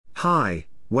Hi,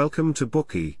 welcome to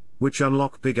Bookey, which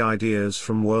unlock big ideas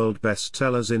from world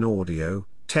bestsellers in audio,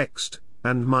 text,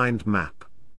 and mind map.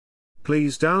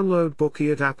 Please download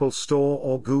Bookey at Apple Store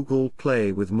or Google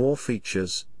Play with more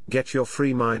features. Get your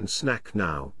free mind snack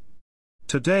now.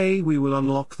 Today we will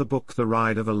unlock the book The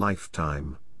Ride of a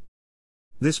Lifetime.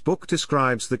 This book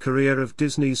describes the career of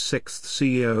Disney's sixth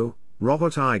CEO,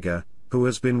 Robert Iger, who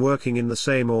has been working in the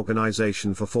same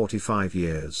organization for 45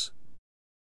 years.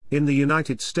 In the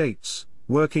United States,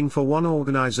 working for one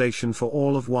organization for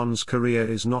all of one's career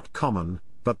is not common,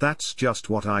 but that's just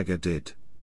what Iger did.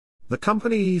 The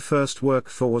company he first worked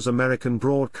for was American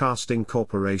Broadcasting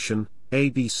Corporation,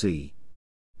 ABC.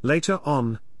 Later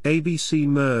on, ABC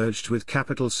merged with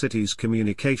Capital Cities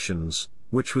Communications,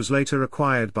 which was later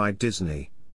acquired by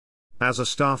Disney. As a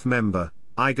staff member,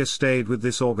 Iger stayed with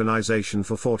this organization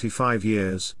for 45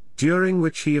 years, during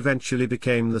which he eventually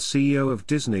became the CEO of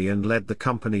Disney and led the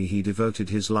company he devoted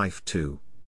his life to.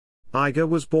 Iger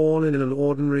was born in an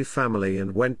ordinary family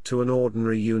and went to an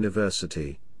ordinary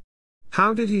university.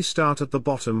 How did he start at the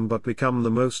bottom but become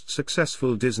the most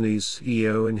successful Disney's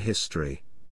CEO in history?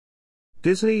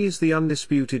 Disney is the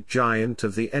undisputed giant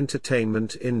of the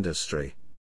entertainment industry.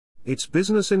 Its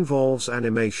business involves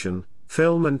animation,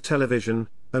 film and television,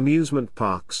 amusement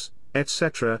parks,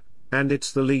 etc., and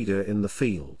it's the leader in the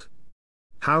field.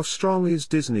 How strong is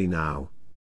Disney now?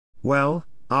 Well,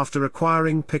 after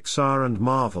acquiring Pixar and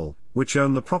Marvel, which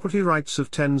own the property rights of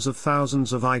tens of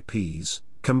thousands of IPs,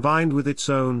 combined with its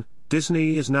own,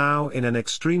 Disney is now in an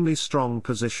extremely strong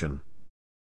position.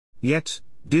 Yet,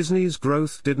 Disney's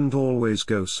growth didn't always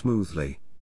go smoothly.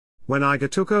 When Iger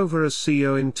took over as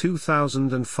CEO in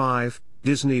 2005,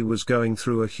 Disney was going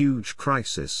through a huge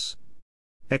crisis.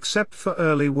 Except for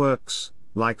early works,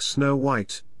 like Snow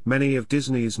White, many of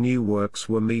Disney's new works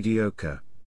were mediocre.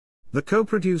 The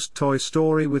co-produced Toy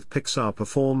Story with Pixar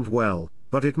performed well,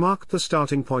 but it marked the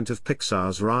starting point of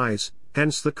Pixar's rise,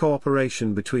 hence the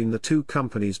cooperation between the two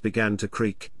companies began to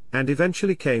creak, and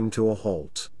eventually came to a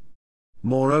halt.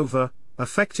 Moreover,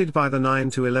 affected by the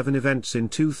 9/11 events in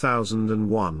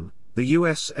 2001, the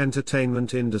US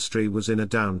entertainment industry was in a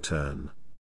downturn.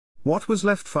 What was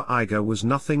left for Iger was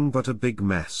nothing but a big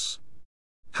mess.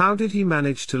 How did he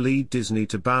manage to lead Disney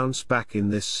to bounce back in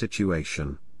this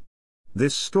situation?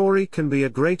 This story can be a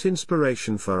great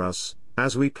inspiration for us,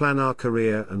 as we plan our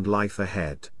career and life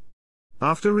ahead.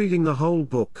 After reading the whole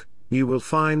book, you will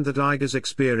find that Iger's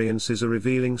experience is a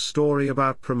revealing story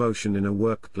about promotion in a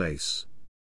workplace.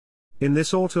 In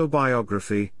this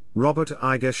autobiography, Robert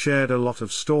Iger shared a lot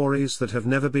of stories that have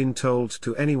never been told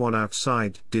to anyone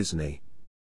outside Disney.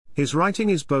 His writing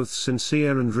is both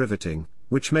sincere and riveting,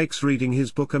 which makes reading his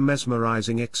book a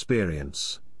mesmerizing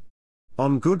experience.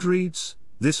 On Goodreads,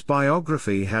 this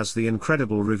biography has the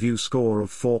incredible review score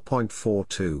of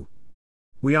 4.42.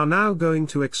 We are now going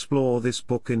to explore this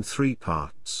book in 3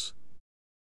 parts.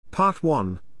 Part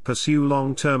 1, Pursue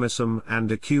long-termism and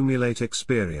accumulate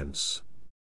experience.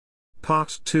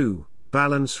 Part 2,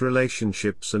 Balance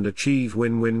relationships and achieve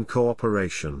win-win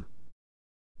cooperation.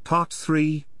 Part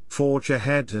 3, Forge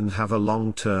ahead and have a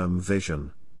long-term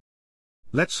vision.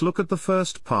 Let's look at the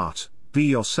first part, Be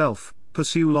yourself,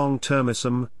 pursue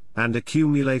long-termism, and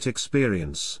accumulate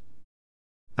experience.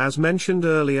 As mentioned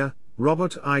earlier,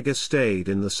 Robert Iger stayed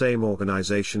in the same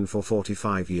organization for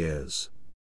 45 years.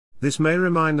 This may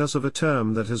remind us of a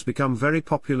term that has become very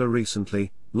popular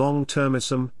recently,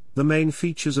 long-termism, the main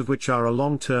features of which are a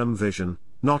long-term vision,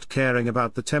 not caring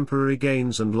about the temporary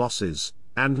gains and losses,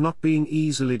 and not being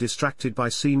easily distracted by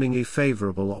seemingly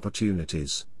favorable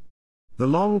opportunities. The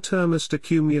long-termist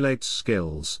accumulates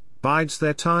skills, bides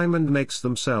their time and makes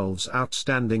themselves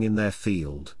outstanding in their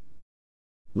field.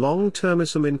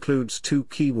 Long-termism includes 2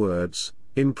 key words,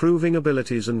 improving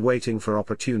abilities and waiting for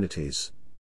opportunities.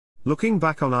 Looking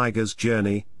back on Iger's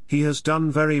journey, he has done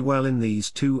very well in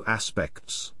these 2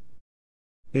 aspects.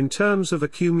 In terms of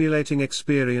accumulating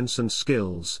experience and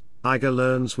skills, Iger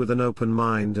learns with an open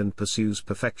mind and pursues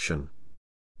perfection.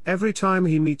 Every time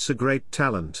he meets a great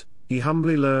talent, he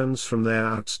humbly learns from their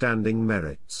outstanding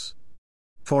merits.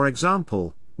 For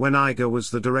example, when Iger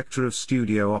was the director of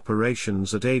studio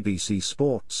operations at ABC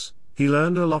Sports, he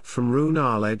learned a lot from Roone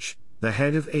Arledge, the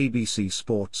head of ABC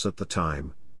Sports at the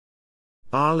time.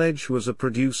 Arledge was a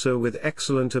producer with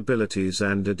excellent abilities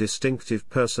and a distinctive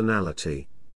personality.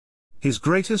 His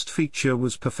greatest feature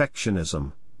was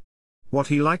perfectionism. What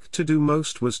he liked to do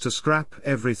most was to scrap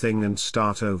everything and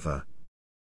start over.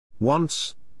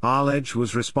 Once, Arledge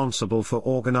was responsible for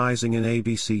organizing an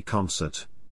ABC concert.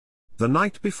 The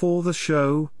night before the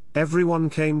show,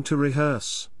 everyone came to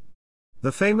rehearse.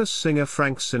 The famous singer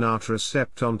Frank Sinatra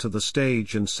stepped onto the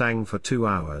stage and sang for 2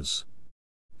 hours.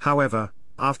 However,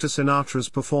 after Sinatra's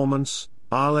performance,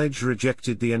 Arledge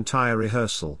rejected the entire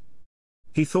rehearsal.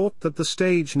 He thought that the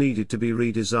stage needed to be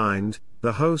redesigned,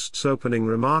 the host's opening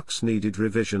remarks needed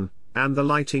revision, and the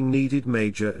lighting needed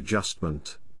major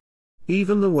adjustment.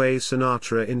 Even the way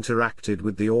Sinatra interacted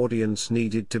with the audience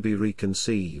needed to be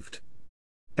reconceived.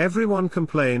 Everyone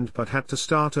complained but had to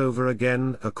start over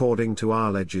again according to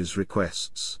Arledge's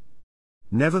requests.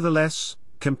 Nevertheless,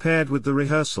 compared with the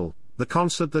rehearsal, the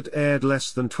concert that aired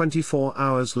less than 24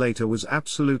 hours later was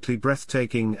absolutely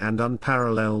breathtaking and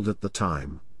unparalleled at the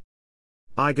time.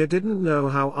 Iger didn't know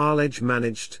how Arledge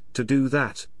managed to do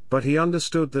that, but he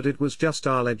understood that it was just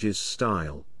Arledge's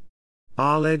style.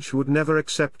 Arledge would never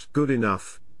accept good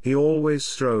enough, he always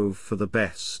strove for the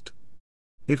best.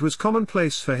 It was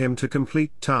commonplace for him to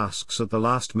complete tasks at the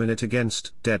last minute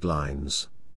against deadlines.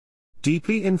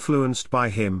 Deeply influenced by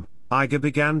him, Iger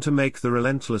began to make the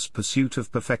relentless pursuit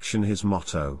of perfection his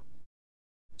motto.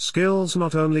 Skills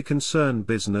not only concern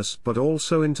business but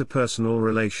also interpersonal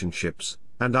relationships,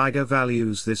 and Iger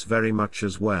values this very much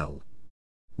as well.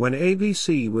 When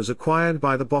ABC was acquired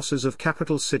by the bosses of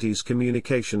Capital Cities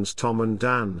Communications Tom and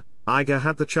Dan, Iger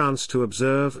had the chance to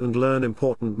observe and learn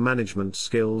important management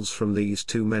skills from these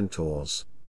two mentors.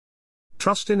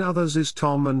 Trust in others is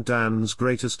Tom and Dan's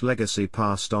greatest legacy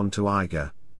passed on to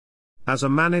Iger. As a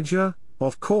manager,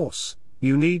 of course,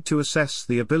 you need to assess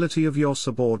the ability of your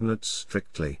subordinates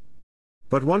strictly.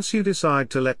 But once you decide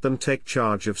to let them take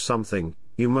charge of something,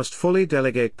 you must fully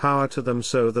delegate power to them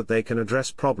so that they can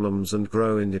address problems and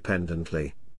grow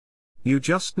independently. You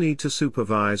just need to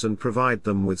supervise and provide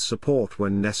them with support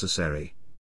when necessary.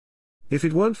 If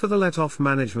it weren't for the let-off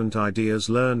management ideas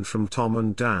learned from Tom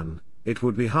and Dan, it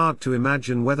would be hard to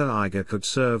imagine whether Iger could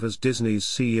serve as Disney's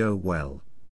CEO well.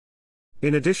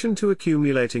 In addition to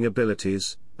accumulating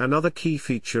abilities, another key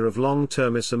feature of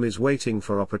long-termism is waiting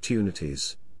for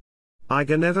opportunities.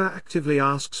 Iger never actively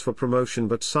asks for promotion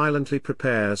but silently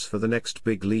prepares for the next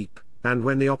big leap, and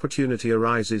when the opportunity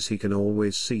arises he can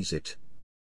always seize it.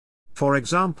 For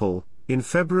example, in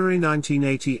February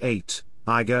 1988,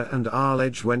 Iger and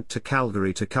Arledge went to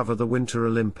Calgary to cover the Winter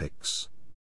Olympics.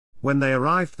 When they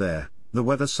arrived there, the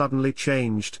weather suddenly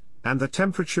changed, and the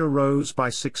temperature rose by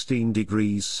 16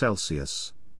 degrees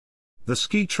Celsius. The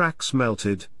ski tracks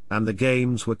melted, and the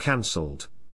games were cancelled.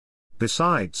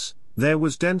 Besides, there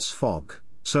was dense fog,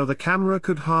 so the camera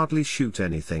could hardly shoot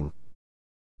anything.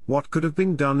 What could have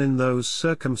been done in those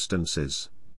circumstances?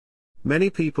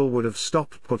 Many people would have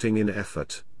stopped putting in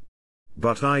effort.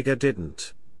 But Iger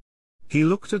didn't. He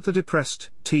looked at the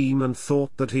depressed team and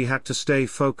thought that he had to stay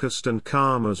focused and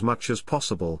calm as much as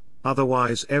possible,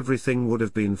 otherwise everything would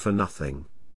have been for nothing.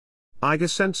 Iger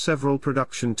sent several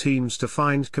production teams to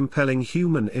find compelling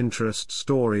human interest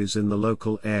stories in the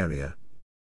local area.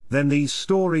 Then these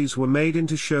stories were made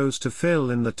into shows to fill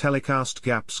in the telecast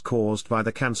gaps caused by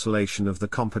the cancellation of the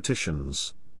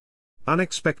competitions.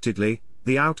 Unexpectedly,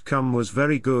 the outcome was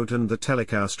very good and the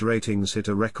telecast ratings hit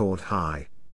a record high.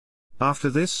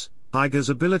 After this, Iger's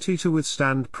ability to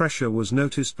withstand pressure was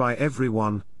noticed by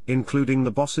everyone, including the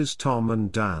bosses Tom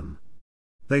and Dan.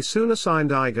 They soon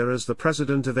assigned Iger as the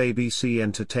president of ABC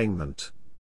Entertainment.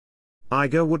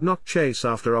 Iger would not chase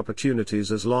after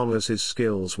opportunities as long as his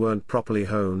skills weren't properly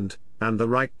honed, and the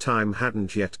right time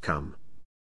hadn't yet come.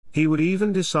 He would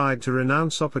even decide to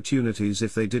renounce opportunities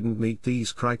if they didn't meet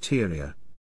these criteria.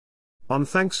 On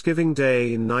Thanksgiving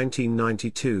Day in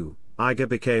 1992, Iger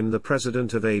became the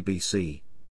president of ABC.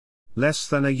 Less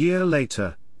than a year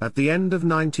later, at the end of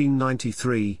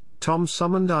 1993, Tom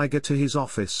summoned Iger to his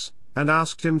office, and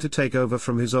asked him to take over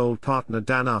from his old partner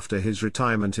Dan after his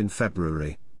retirement in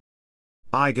February.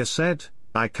 Iger said,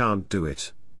 "I can't do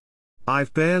it.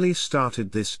 I've barely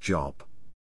started this job.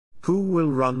 Who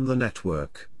will run the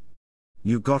network?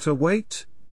 You gotta wait."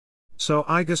 So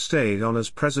Iger stayed on as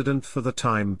president for the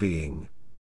time being.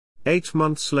 8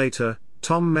 months later,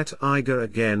 Tom met Iger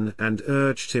again and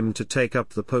urged him to take up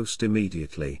the post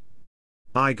immediately.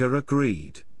 Iger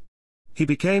agreed. He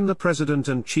became the president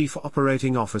and chief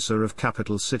operating officer of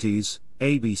Capital Cities,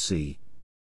 ABC.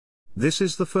 This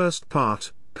is the first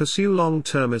part: pursue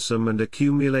long-termism and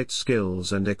accumulate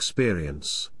skills and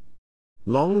experience.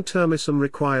 Long-termism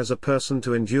requires a person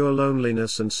to endure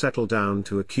loneliness and settle down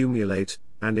to accumulate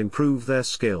and improve their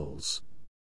skills.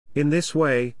 In this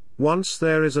way, once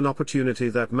there is an opportunity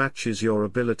that matches your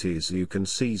abilities, you can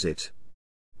seize it.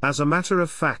 As a matter of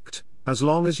fact, as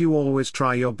long as you always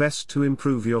try your best to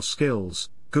improve your skills,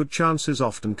 good chances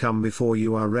often come before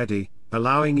you are ready,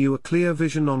 allowing you a clear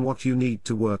vision on what you need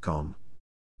to work on.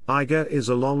 Iger is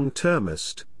a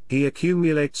long-termist. He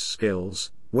accumulates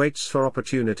skills, waits for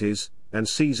opportunities, and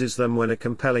seizes them when a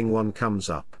compelling one comes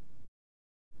up.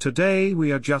 Today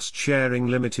we are just sharing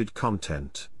limited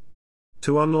content.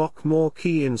 To unlock more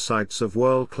key insights of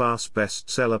world-class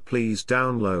bestseller, please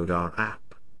download our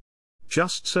app.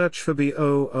 Just search for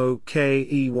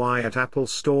BOOKEY at Apple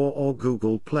Store or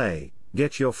Google Play.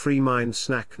 Get your free mind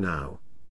snack now.